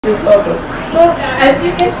Risotto. So as you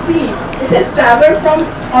can see, it has traveled from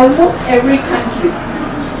almost every country.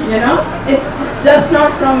 You know, it's just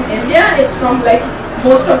not from India. It's from like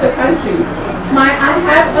most of the countries. I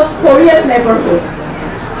have a Korean neighborhood.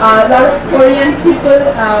 A lot of Korean people.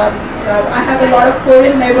 I have a lot of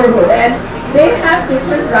Korean neighborhood, and they have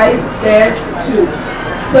different rice there too.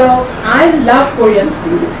 So I love Korean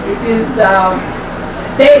food because.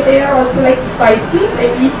 They are also like spicy.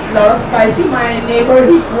 They eat a lot of spicy. My neighbor,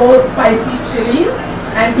 he grows spicy chilies,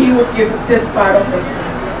 and he would give this part of it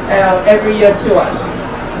every year to us.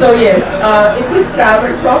 So yes, it is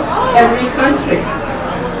traveled from every country.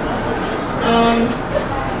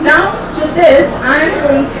 Now to this, I'm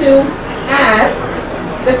going to add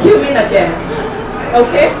the cumin again.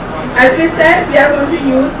 Okay, as we said, we are going to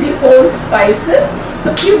use the whole spices.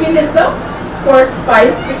 So cumin is the first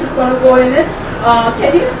spice which is going to go in it.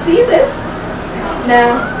 Can you see this?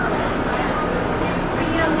 Now.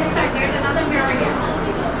 On this side, there's another mirror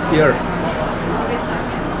here.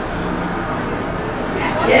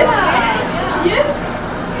 Yes. Yes.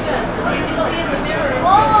 You can see in the mirror.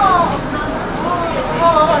 Oh,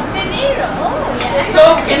 the mirror. Oh, yeah. So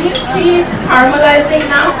can you see it's caramelizing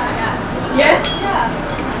now? Yes.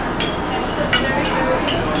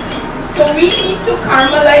 So we need to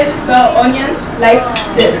caramelize the onion like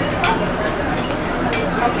this.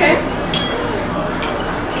 Okay.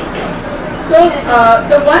 So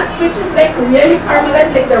the ones which is like really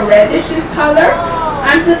caramelized, like the reddish in color,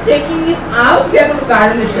 I'm just taking it out. We are going to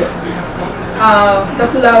garnish it. The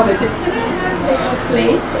pulao with it. Can I have like a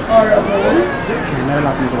plate or a bowl?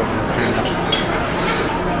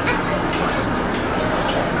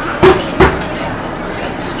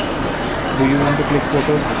 Do you want to click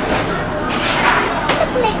photo?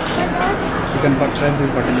 You can press this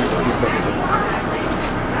button to click the photo.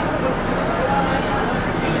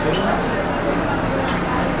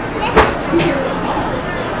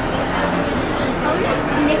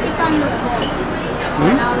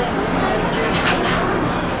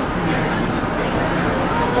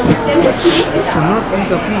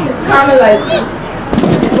 It's caramelizing.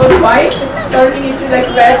 It was white, it's turning into like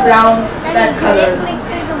red, brown, that color.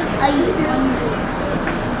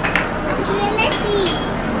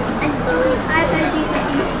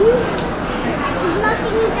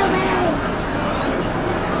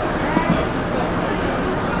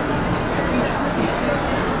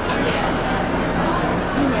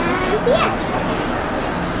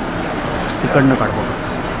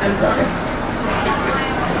 I'm sorry.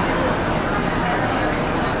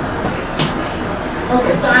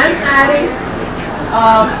 Okay, so I'm adding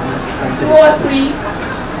 2 or 3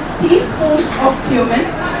 teaspoons of cumin.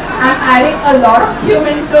 I'm adding a lot of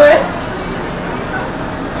cumin to it.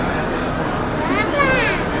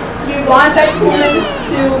 We want that cumin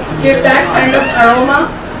to give that kind of aroma,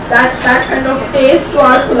 that kind of taste to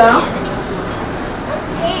our pulao.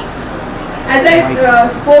 As I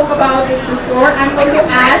spoke about it before, I'm going to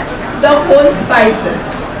add the whole spices.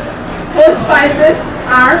 Whole spices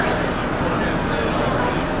are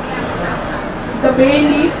the bay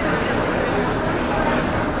leaves.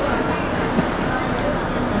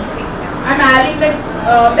 I'm adding like,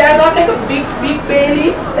 they are not like a big bay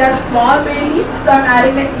leaves, they are small bay leaves, so I'm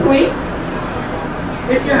adding like 3.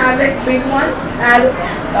 If you have like big ones, add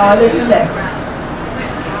a little less.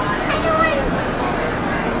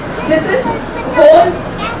 This is whole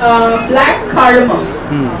black cardamom.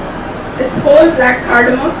 It's whole black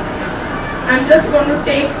cardamom. I'm just going to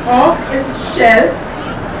take off its shell.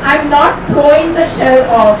 I'm not throwing the shell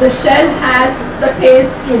off. The shell has the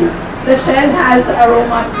taste too. The shell has the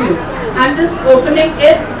aroma too. I'm just opening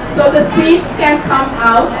it so the seeds can come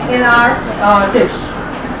out in our dish.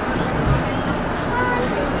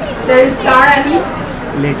 There is star anise.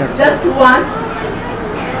 Later. Just 1.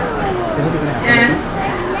 And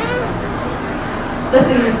the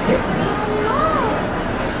cinnamon sticks.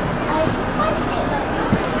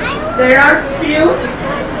 There are few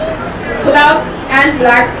cloves and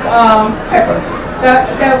black pepper.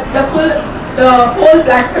 The whole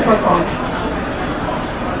black peppercorn.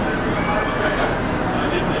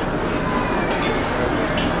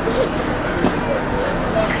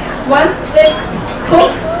 Once it's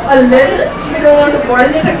cooked a little, we don't want to boil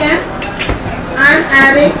it again. I'm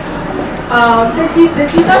adding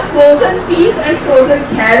these are frozen peas and frozen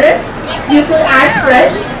carrots. You could add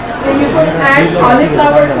fresh. You could add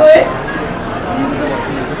cauliflower to it.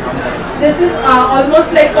 This is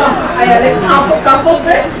almost like half a cup of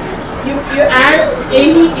it. You add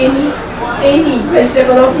any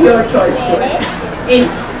vegetable of your choice to it. Any.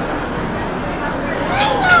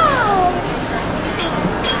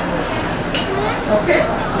 Okay.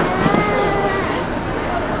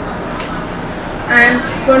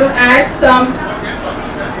 going to add some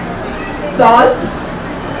salt.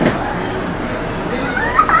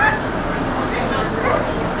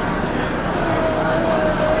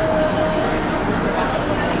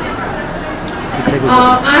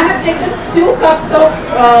 I have taken 2 cups of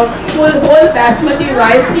whole basmati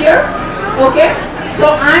rice here. Okay,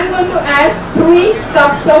 so I'm going to add 3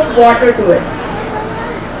 cups of water to it.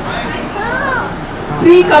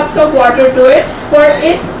 3 cups of water to it for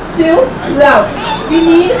it to flow. We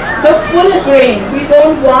need the full grain. We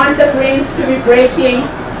don't want the grains to be breaking.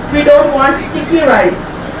 We don't want sticky rice.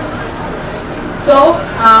 So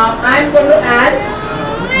I'm going to add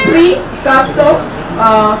 3 cups of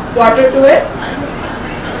water to it.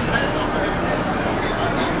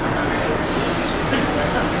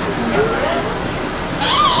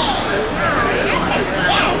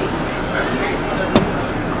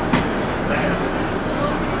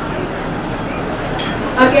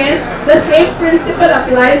 Again, the same principle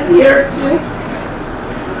applies here too.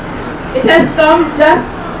 It has come just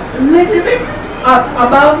a little bit up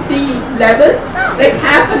above the level, like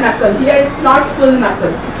half a knuckle. Here it's not full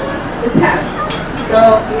knuckle, it's half.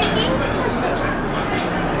 So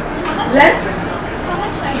let's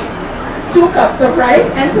 2 cups of rice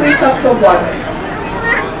and 3 cups of water.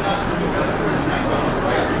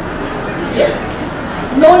 Yes.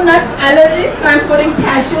 No nuts allergies, so I'm putting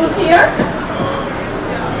cashews here.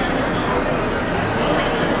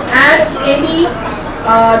 Add any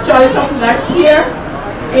choice of nuts here,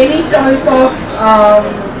 any choice of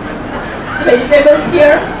vegetables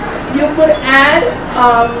here. You could add,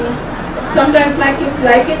 sometimes my kids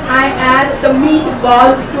like it, I add the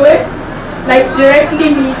meatballs to it, like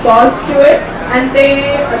directly meatballs to it, and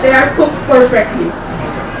they are cooked perfectly.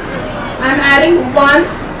 I'm adding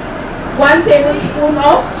 1 tablespoon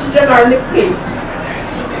of ginger garlic paste,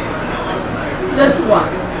 just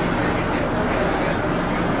 1.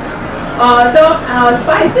 The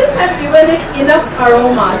spices have given it enough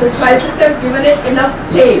aroma. The spices have given it enough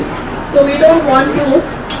taste. So we don't want to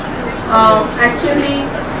actually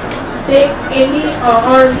take any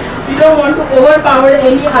or we don't want to overpower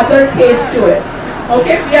any other taste to it.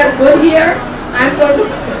 Okay, we are good here. I'm going to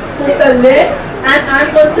put the lid and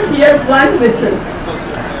I'm going to hear 1 whistle.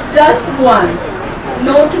 Just 1.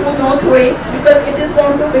 No 2, no 3, because it is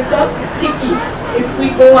going to become sticky if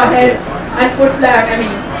we go ahead and put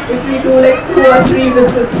if we do like 2 or 3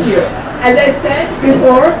 whistles here. As I said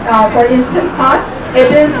before, for Instant Pot,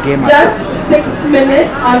 it is just 6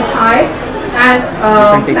 minutes on high and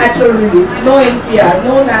natural release. No NPR,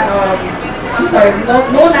 no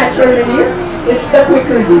natural release. It's the quick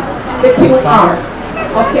release, the QR.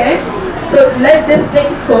 Okay, so let this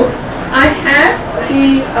thing cook. I have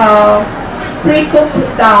the pre-cooked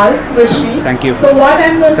dal with me. Thank you. So what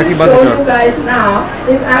I'm going to show you guys now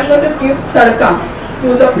is I'm going to give tadka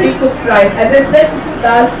to the pre-cooked rice. As I said, this is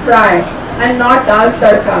dal fry and not dal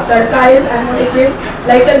tadka. Tadka is I'm going to give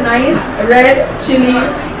like a nice red chili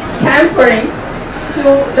tampering to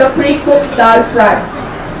the pre-cooked dal fry.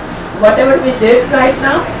 Whatever we did right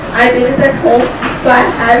now, I did it at home, so I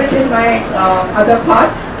have it in my other pot.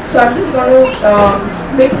 So I'm just going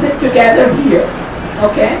to mix it together here.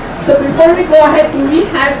 Okay. So before we go ahead, do we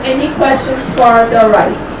have any questions for the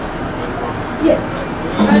rice? Yes.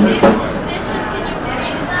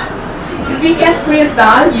 We can freeze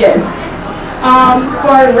dal, yes.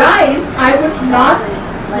 For rice, I would not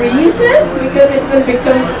freeze it because it will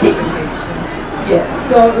become sticky. Yeah,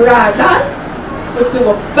 so dal, good to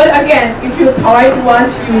go. But again, if you thaw it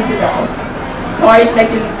once, use it all. Thaw it like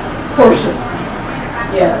in portions.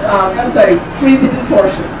 Yeah, I'm sorry, freeze it in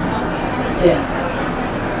portions. Yeah.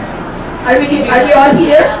 Are we all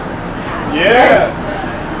here? Yes.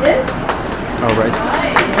 Yes? All right.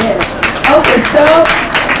 Yes. Okay, so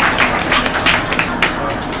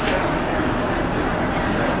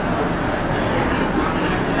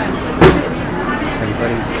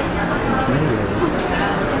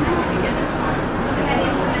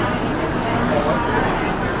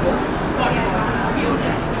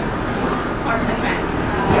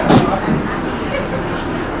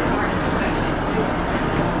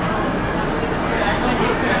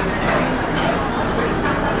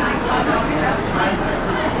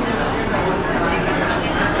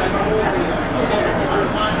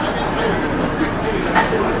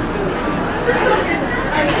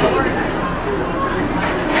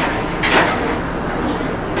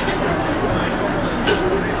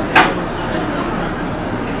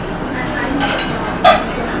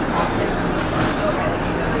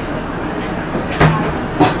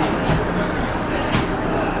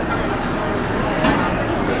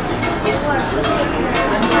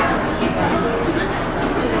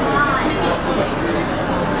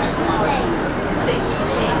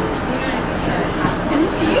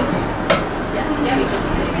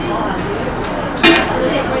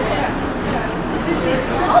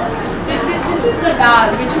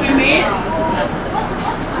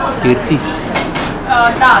Kirti.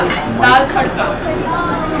 Dal. Dal khadka.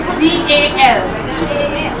 DAL.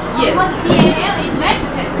 Yes. DAL is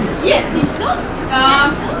vegetable. Yes. It's soup.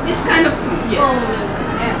 It's kind of soup, yes.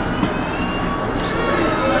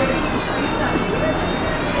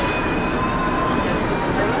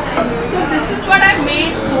 So this is what I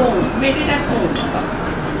made it at home.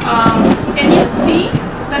 Can you see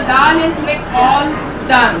the dal is like all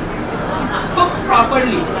done. It's cooked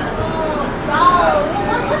properly.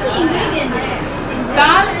 What's the ingredient there?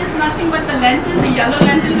 Dal is nothing but the lentil, the yellow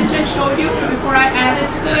lentil which I showed you before I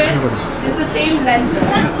added to it. It's the same lentil.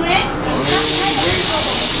 Some grain?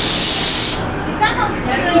 Some of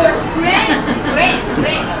grain? Grain.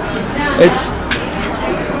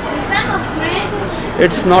 Some of grain?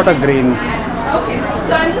 It's not a grain. Okay,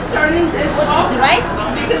 so I'm just turning this off Rice?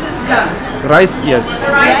 because it's done. Rice, yes. The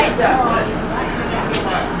rice is done.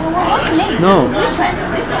 Well, what's name? No. Which one?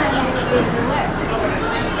 This one? Where?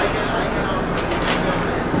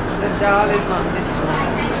 The dal is not this one.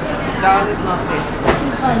 Dal is not this.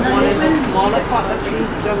 One is a smaller pot of cheese,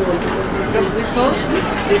 just whistle.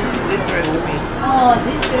 This recipe. Oh,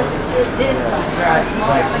 this one. Right.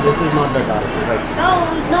 Right. This is not the dal. Right.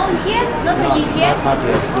 No here? Not in here? Not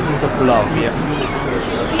yet. This is the pulao. Yeah.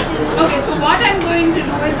 Okay, so what I'm going to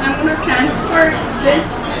do is I'm going to transfer this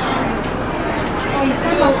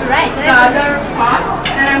Some of rice. the other pot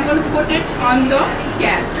and I'm going to put it on the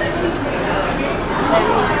gas.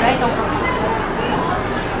 Right over.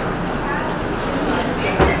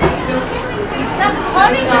 It's some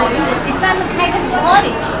porridge. It's some kind of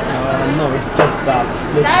porridge. No, it's just dal.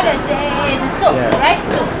 That is soup, Yeah. rice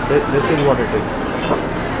soup. This is what it is.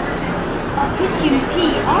 Kimchi.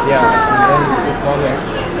 Oh. Yeah. And then you call it.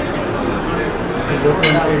 You go to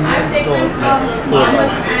Indian I've taken store. normal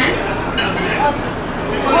pan.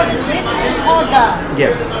 What is this? Called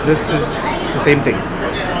Yes, this is the same thing. the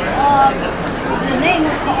name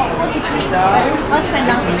of what is it? What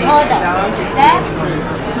pronounce it? Called that?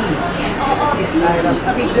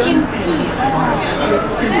 Kimchi.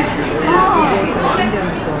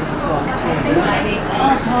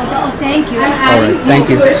 Oh, thank you. I'm All adding right, thank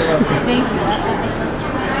ghee you. to it. Thank you.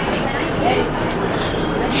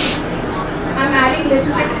 I'm adding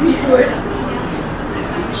little bit ghee to it.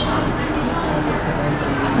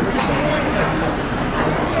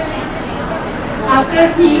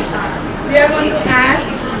 After ghee, we are going to add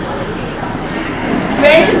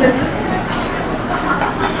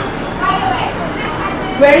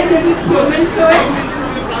very little cumin to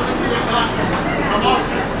it.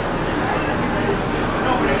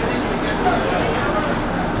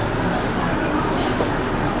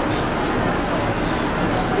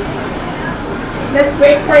 Let's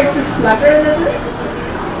wait for it to splutter a little.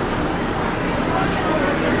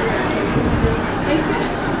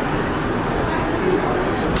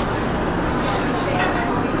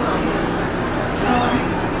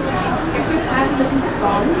 If you add a little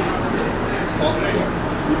salt,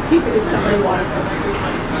 just keep it if somebody wants it.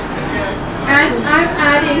 And I'm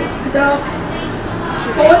adding the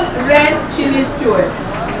whole red chilies to it.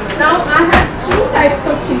 Now I have two types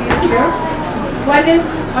of chilies here. One is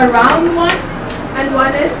a round one and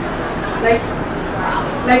one is like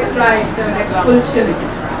a dry, like a full chili.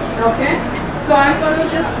 Okay? So I'm going to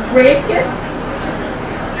just break it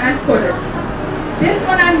and put it. This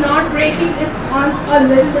one I'm not breaking, it's on a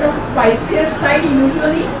little bit of spicier side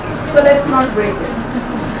usually, so let's not break it.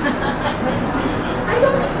 I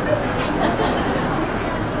don't like spicy.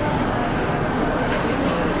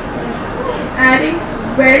 Adding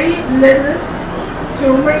very little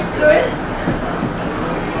turmeric to it.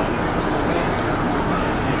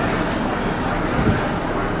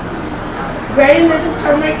 Very little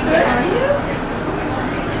turmeric to it.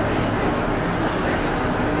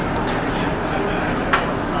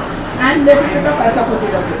 And little bit of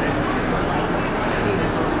asafoetida to it.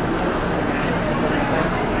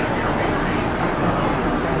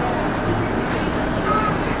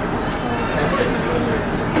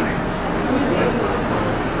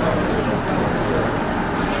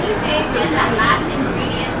 Can you say again that last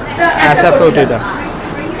ingredient? The Asafoetida.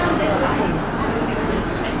 Bring it on this side.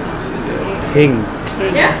 Hing.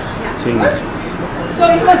 Yeah? Hing. So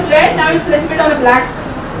it was red, now it's a little bit on a black,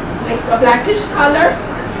 like a blackish color.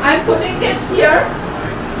 I'm putting it here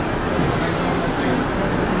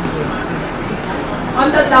on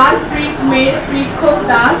the dal pre-cooked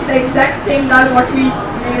dal, the exact same dal what we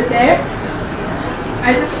made there.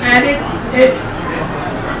 I just added it.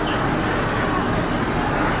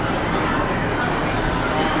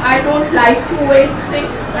 I don't like to waste things,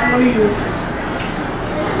 I'm going to use it.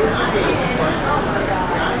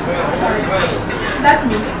 Sorry. That's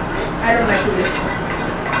me. I don't like to waste.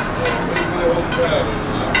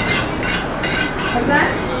 What's that?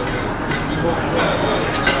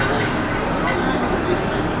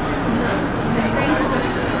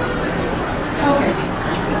 Okay.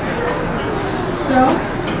 So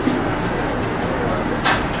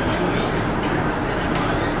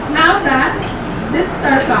now that this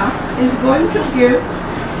tadka is going to give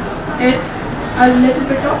it a little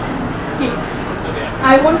bit of kick.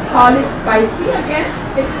 I won't call it spicy again.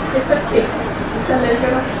 It's a kick. It's a little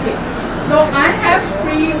bit of kick. So I have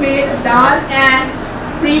pre-made dal and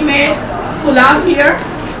pre-made pulao here.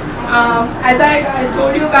 As I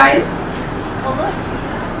told you guys. Oh, look.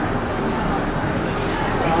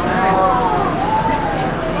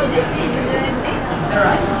 Oh, this is The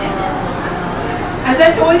rice. As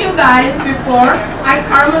I told you guys before, I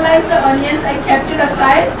caramelized the onions, I kept it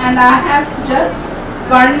aside, and I have just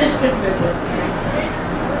garnished it with it.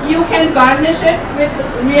 You can garnish it with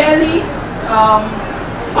really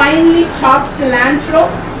finely chopped cilantro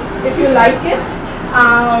if you like it.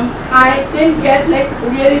 I didn't get like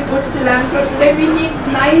really good cilantro today. We need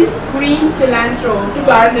nice green cilantro to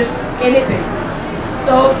garnish anything.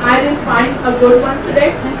 So I didn't find a good one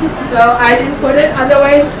today, so I didn't put it.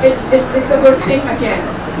 Otherwise, it's a good thing again.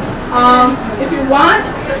 If you want,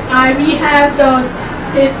 we have the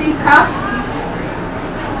tasting cups,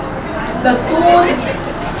 the spoons,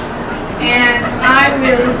 and I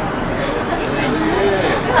will.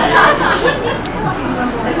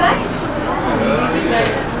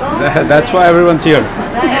 That's why everyone's here.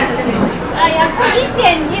 For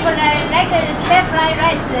Indian people like stir fried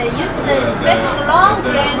rice, use the special long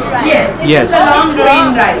grain rice. Yes, it's a long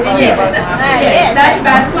grain rice. Yes, yes. That's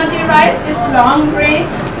basmati rice. It's long grain.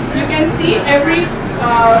 You can see every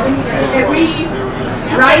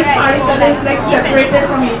rice particle is like separated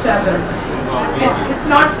from each other. It's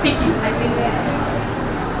not sticky. I think.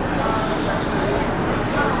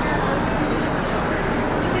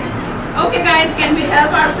 Okay, guys, can we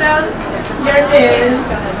help ourselves? Here it is.